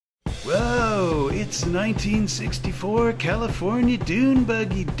It's 1964 California Dune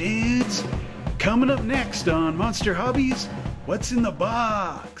Buggy, dudes. Coming up next on Monster Hobbies, what's in the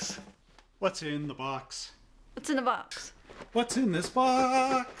box? What's in the box? What's in the box? What's in this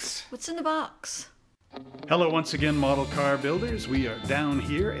box? What's in the box? Hello once again, model car builders. We are down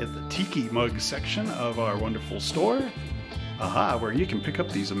here at the Tiki Mug section of our wonderful store. Aha, where you can pick up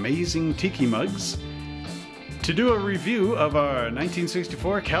these amazing Tiki mugs to do a review of our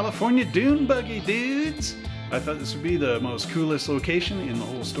 1964 California Dune Buggy, dudes. I thought this would be the most coolest location in the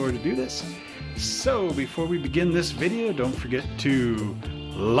whole store to do this. So before we begin this video, don't forget to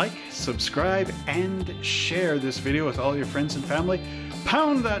like, subscribe, and share this video with all your friends and family.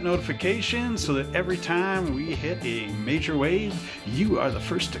 Pound that notification so that every time we hit a major wave, you are the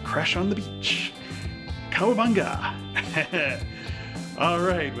first to crash on the beach. Cowabunga!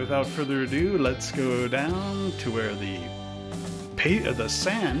 Alright, without further ado, let's go down to where the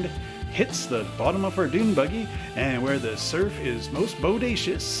sand hits the bottom of our dune buggy and where the surf is most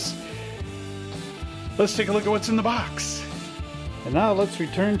bodacious. Let's take a look at what's in the box. And now let's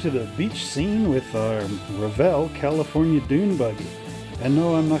return to the beach scene with our Revell California Dune Buggy. And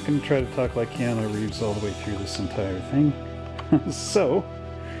no, I'm not going to try to talk like Keanu Reeves all the way through this entire thing.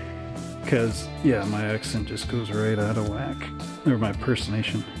 Because, yeah, my accent just goes right out of whack. Or my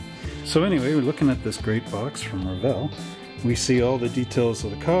impersonation. So anyway, we're looking at this great box from Revell. We see all the details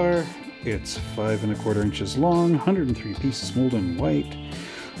of the car. It's 5 1/4 inches long, 103 pieces molded in white.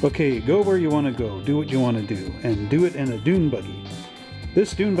 Okay, go where you want to go, do what you want to do, and do it in a dune buggy.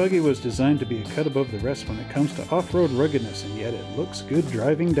 This dune buggy was designed to be a cut above the rest when it comes to off-road ruggedness, and yet it looks good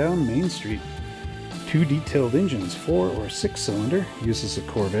driving down Main Street. 2 detailed engines, 4 or 6 cylinder, uses a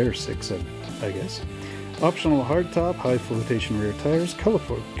Corvair 6, I guess. Optional hardtop, high flotation rear tires,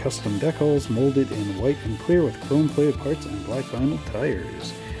 colorful custom decals molded in white and clear with chrome plated parts and black vinyl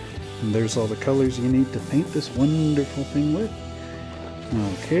tires. And there's all the colors you need to paint this wonderful thing with.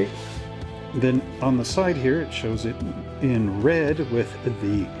 Okay, then on the side here it shows it in red with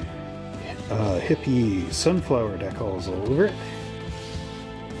the hippie sunflower decals all over it.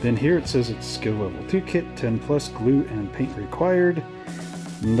 Then here it says it's skill level 2 kit, 10 plus glue and paint required.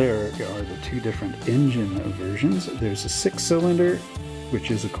 And there are the 2 different engine versions. There's a 6-cylinder, which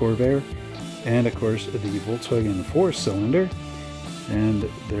is a Corvair, and of course the Volkswagen 4-cylinder. And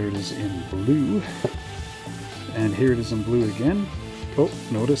there it is in blue. And here it is in blue again. Oh,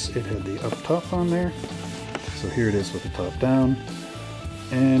 notice it had the up top on there. So here it is with the top down.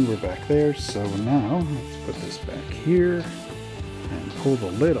 And we're back there. So now, let's put this back here and pull the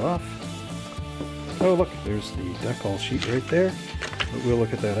lid off. Oh look, there's the decal sheet right there. But we'll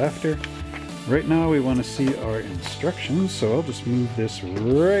look at that after. Right now we want to see our instructions, so I'll just move this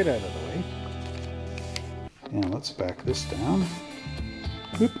right out of the way. And let's back this down.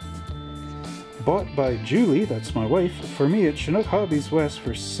 Whoop. Bought by Julie, that's my wife, for me at Chinook Hobbies West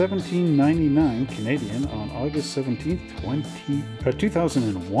for $17.99 Canadian on August 17th,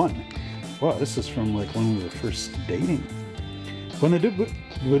 2001. Wow, this is from like when we were first dating. When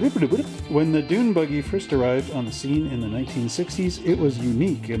the dune buggy first arrived on the scene in the 1960s, it was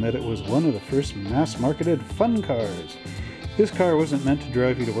unique in that it was one of the first mass-marketed fun cars. This car wasn't meant to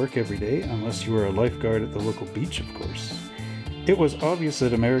drive you to work every day, unless you were a lifeguard at the local beach, of course. It was obvious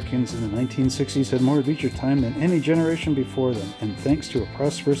that Americans in the 1960s had more leisure time than any generation before them, and thanks to a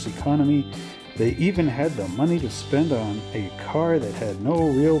prosperous economy, they even had the money to spend on a car that had no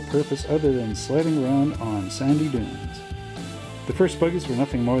real purpose other than sliding around on sandy dunes. The first buggies were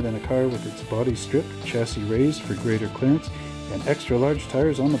nothing more than a car with its body stripped, chassis raised for greater clearance, and extra large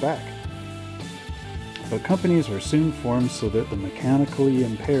tires on the back. But companies were soon formed so that the mechanically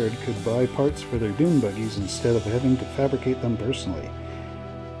impaired could buy parts for their dune buggies instead of having to fabricate them personally.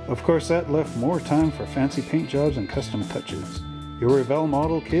 Of course, that left more time for fancy paint jobs and custom touches. Your Revell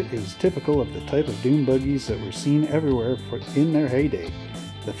model kit is typical of the type of dune buggies that were seen everywhere in their heyday.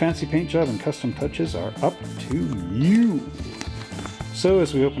 The fancy paint job and custom touches are up to you! So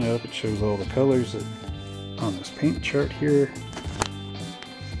as we open it up, it shows all the colors on this paint chart here.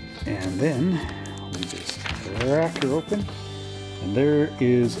 And then we just crack her open. And there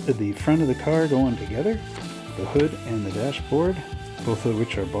is the front of the car going together. The hood and the dashboard, both of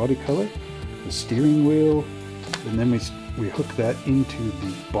which are body color. The steering wheel. And then we hook that into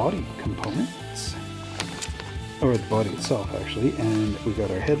the body components. Or the body itself, actually. And we got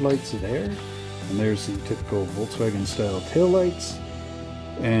our headlights there. And there's the typical Volkswagen style taillights.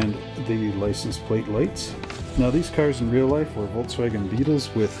 And the license plate lights. Now these cars in real life were Volkswagen Beetles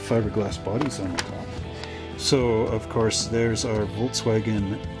with fiberglass bodies on the top. So of course there's our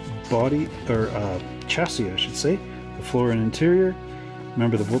Volkswagen body, or chassis I should say, the floor and interior.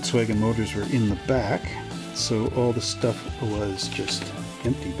 Remember, the Volkswagen motors were in the back, so all the stuff was just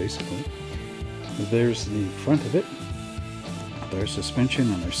empty basically. There's the front of it, their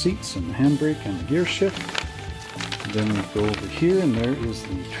suspension and their seats and the handbrake and the gear shift. Then we go over here and there is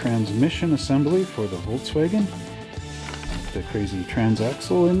the transmission assembly for the Volkswagen, the crazy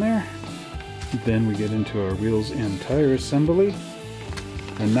transaxle in there. Then we get into our wheels and tire assembly,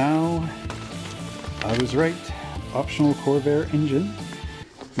 and now I was right, optional Corvair engine.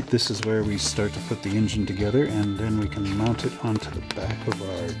 This is where we start to put the engine together, and then we can mount it onto the back of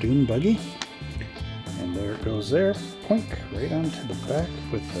our Dune Buggy. And there it goes there, poink, right onto the back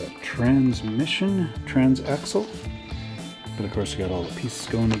with the transmission, transaxle. But of course we got all the pieces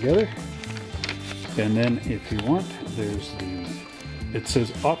going together. And then if you want, there's the, it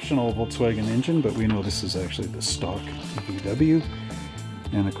says optional Volkswagen engine, but we know this is actually the stock VW.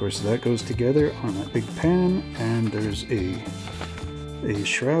 And of course that goes together on that big pan, and there's a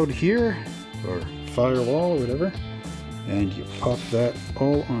shroud here, or firewall or whatever, and you pop that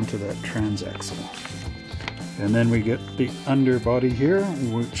all onto that transaxle. And then we get the underbody here,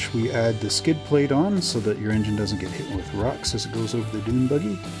 which we add the skid plate on so that your engine doesn't get hit with rocks as it goes over the Dune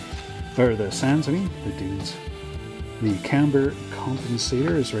Buggy. Or the sands, I mean, the dunes. The camber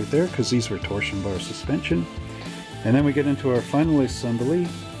compensator is right there, because these were torsion bar suspension. And then we get into our final assembly,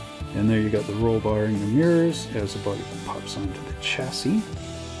 and there you got the roll bar and the mirrors as the body pops onto the chassis.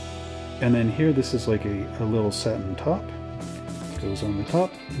 And then here, this is like a little satin top. Goes on the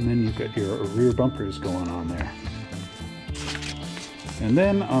top, and then you've got your rear bumpers going on there. And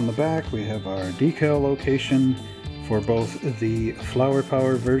then on the back we have our decal location for both the Flower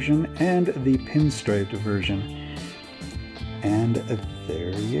Power version and the pinstriped version. And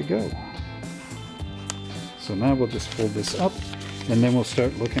there you go. So now we'll just fold this up, and then we'll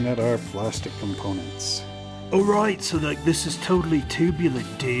start looking at our plastic components. Alright, so like this is totally tubular,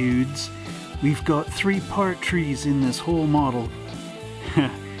 dudes. We've got 3-part trees in this whole model.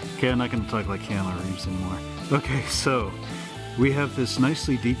 Okay, I'm not going to talk like Keanu Reeves anymore. Okay, so we have this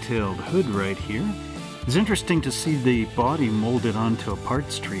nicely detailed hood right here. It's interesting to see the body molded onto a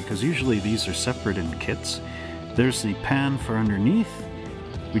parts tree, because usually these are separate in kits. There's the pan for underneath.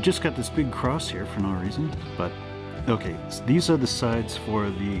 We just got this big cross here for no reason, but okay, so these are the sides for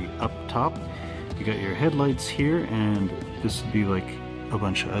the up top. You got your headlights here, and this would be like a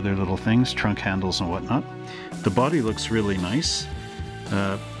bunch of other little things, trunk handles and whatnot. The body looks really nice.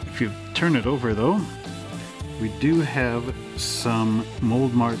 If you turn it over though, we do have some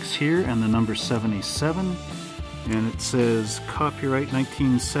mold marks here and the number 77, and it says copyright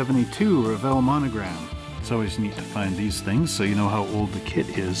 1972 Revell monogram. It's always neat to find these things so you know how old the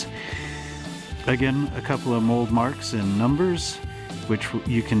kit is. Again, a couple of mold marks and numbers, which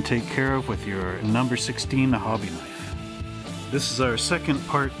you can take care of with your number 16 hobby knife. This is our second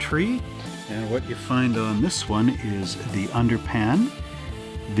part tree, and what you find on this one is the underpan,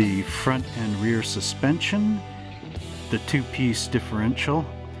 the front and rear suspension, the 2-piece differential,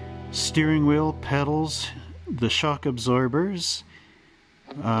 steering wheel, pedals, the shock absorbers,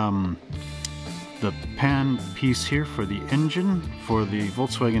 the pan piece here for the engine, for the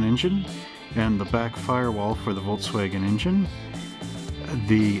Volkswagen engine, and the back firewall for the Volkswagen engine,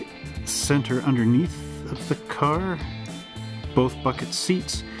 the center underneath of the car, both bucket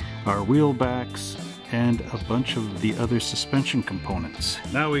seats, our wheel backs, and a bunch of the other suspension components.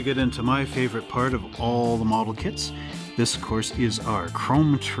 Now we get into my favorite part of all the model kits. This, of course, is our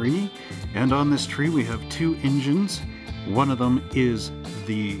chrome tree, and on this tree we have 2 engines. One of them is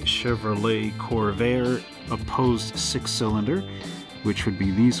the Chevrolet Corvair opposed 6-cylinder, which would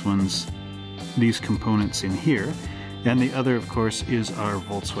be these ones, these components in here. And the other, of course, is our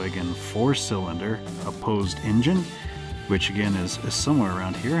Volkswagen 4-cylinder opposed engine, which again is somewhere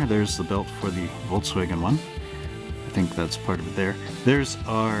around here. There's the belt for the Volkswagen one. I think that's part of it there. There's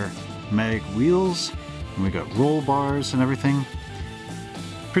our mag wheels, and we got roll bars and everything.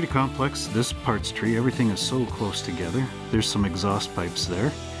 Pretty complex, this parts tree. Everything is so close together. There's some exhaust pipes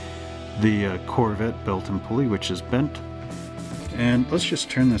there. The Corvette belt and pulley, which is bent. And let's just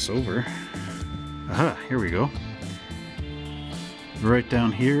turn this over. Aha, here we go. Right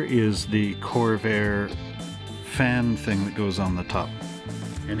down here is the Corvair fan thing that goes on the top.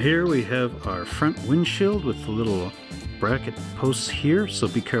 And here we have our front windshield with the little bracket posts here, so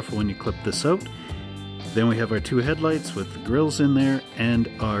be careful when you clip this out. Then we have our 2 headlights with the grills in there, and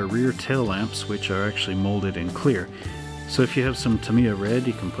our rear tail lamps, which are actually molded in clear. So if you have some Tamiya red,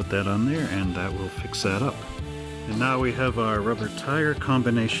 you can put that on there and that will fix that up. And now we have our rubber tire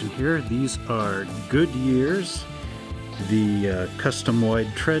combination here. These are Goodyear's, the custom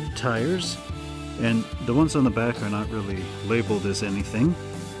wide tread tires. And the ones on the back are not really labeled as anything.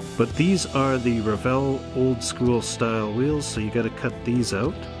 But these are the Revell old school style wheels, so you got to cut these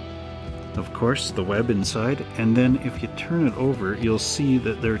out. Of course, the web inside, and then if you turn it over, you'll see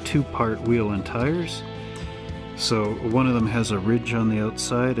that they're two-part wheel and tires. So one of them has a ridge on the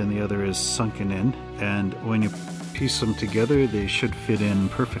outside and the other is sunken in, and when you piece them together, they should fit in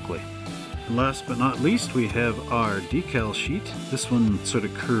perfectly. And last but not least, we have our decal sheet. This one sort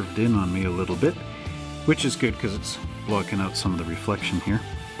of curved in on me a little bit, which is good because it's blocking out some of the reflection here.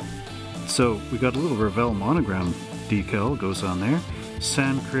 So we got a little Revell monogram decal goes on there,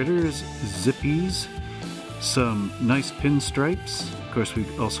 sand critters, zippies, some nice pinstripes. Of course, we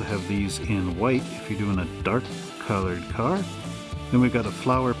also have these in white if you're doing a dark colored car. Then we've got a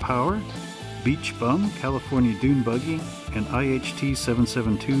Flower Power, Beach Bum, California Dune Buggy, and IHT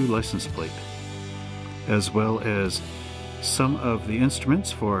 772 license plate, as well as some of the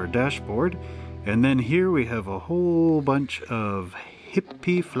instruments for our dashboard. And then here we have a whole bunch of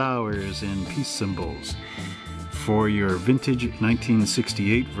hippie flowers and peace symbols for your vintage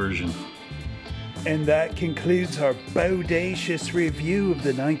 1968 version. And that concludes our bodacious review of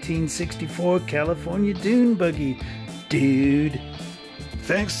the 1964 California Dune Buggy, dude.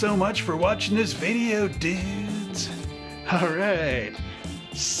 Thanks so much for watching this video, dudes. Alright,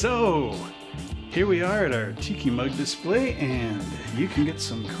 so here we are at our tiki mug display, and you can get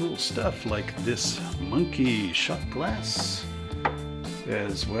some cool stuff like this monkey shot glass,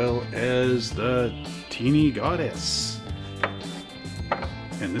 as well as the teeny goddess.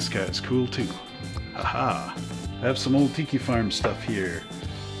 And this guy is cool too. Haha. I have some old Tiki Farm stuff here.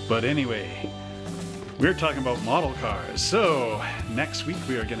 But anyway, we're talking about model cars. So next week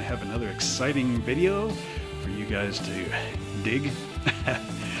we are going to have another exciting video for you guys to dig.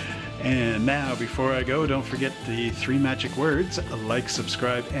 And now, before I go, don't forget the 3 magic words: like,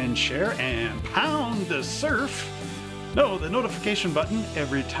 subscribe, and share, and pound the the notification button.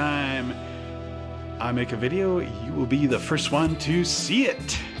 Every time I make a video, you will be the first one to see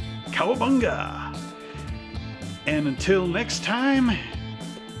it. Cowabunga! And until next time,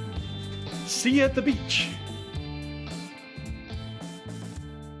 see you at the beach.